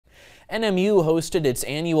NMU hosted its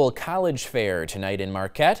annual college fair tonight in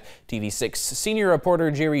Marquette. TV6 senior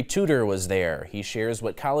reporter Jerry Tudor was there. He shares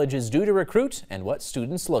what colleges do to recruit and what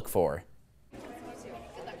students look for.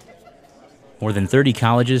 More than 30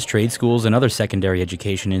 colleges, trade schools, and other secondary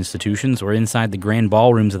education institutions were inside the grand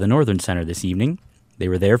ballrooms of the Northern Center this evening. They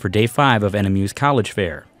were there for Day 5 of NMU's College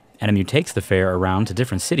Fair. NMU takes the fair around to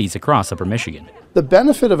different cities across Upper Michigan. The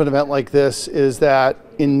benefit of an event like this is that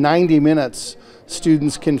in 90 minutes,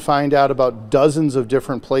 students can find out about dozens of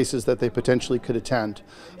different places that they potentially could attend,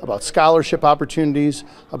 about scholarship opportunities,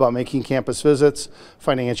 about making campus visits.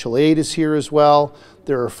 Financial aid is here as well.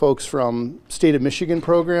 There are folks from state of Michigan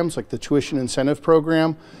programs like the tuition incentive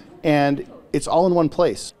program, and it's all in one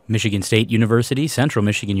place. Michigan State University, Central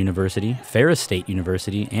Michigan University, Ferris State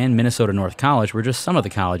University, and Minnesota North College were just some of the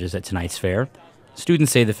colleges at tonight's fair.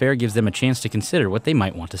 Students say the fair gives them a chance to consider what they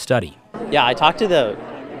might want to study. Yeah, I talked to the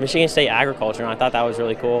Michigan State Agriculture, and I thought that was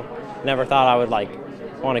really cool. Never thought I would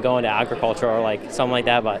want to go into agriculture or something like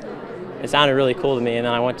that, but it sounded really cool to me. And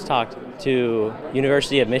then I went to talk to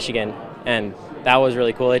University of Michigan, and that was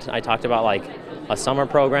really cool. I talked about a summer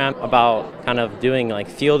program about kind of doing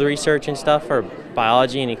field research and stuff for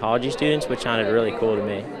biology and ecology students, which sounded really cool to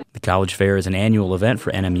me. The College Fair is an annual event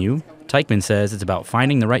for NMU. Teichman says it's about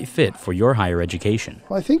finding the right fit for your higher education.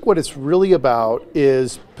 Well, I think what it's really about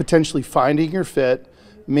is potentially finding your fit,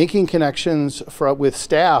 making connections with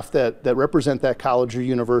staff that represent that college or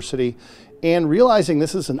university, and realizing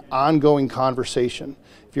this is an ongoing conversation.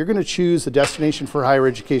 If you're going to choose a destination for higher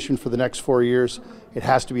education for the next 4 years, it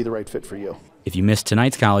has to be the right fit for you. If you missed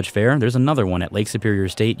tonight's college fair, there's another one at Lake Superior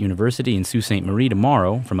State University in Sault Ste. Marie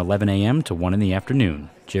tomorrow from 11 a.m. to 1 in the afternoon.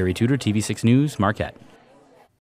 Jerry Tudor, TV6 News, Marquette.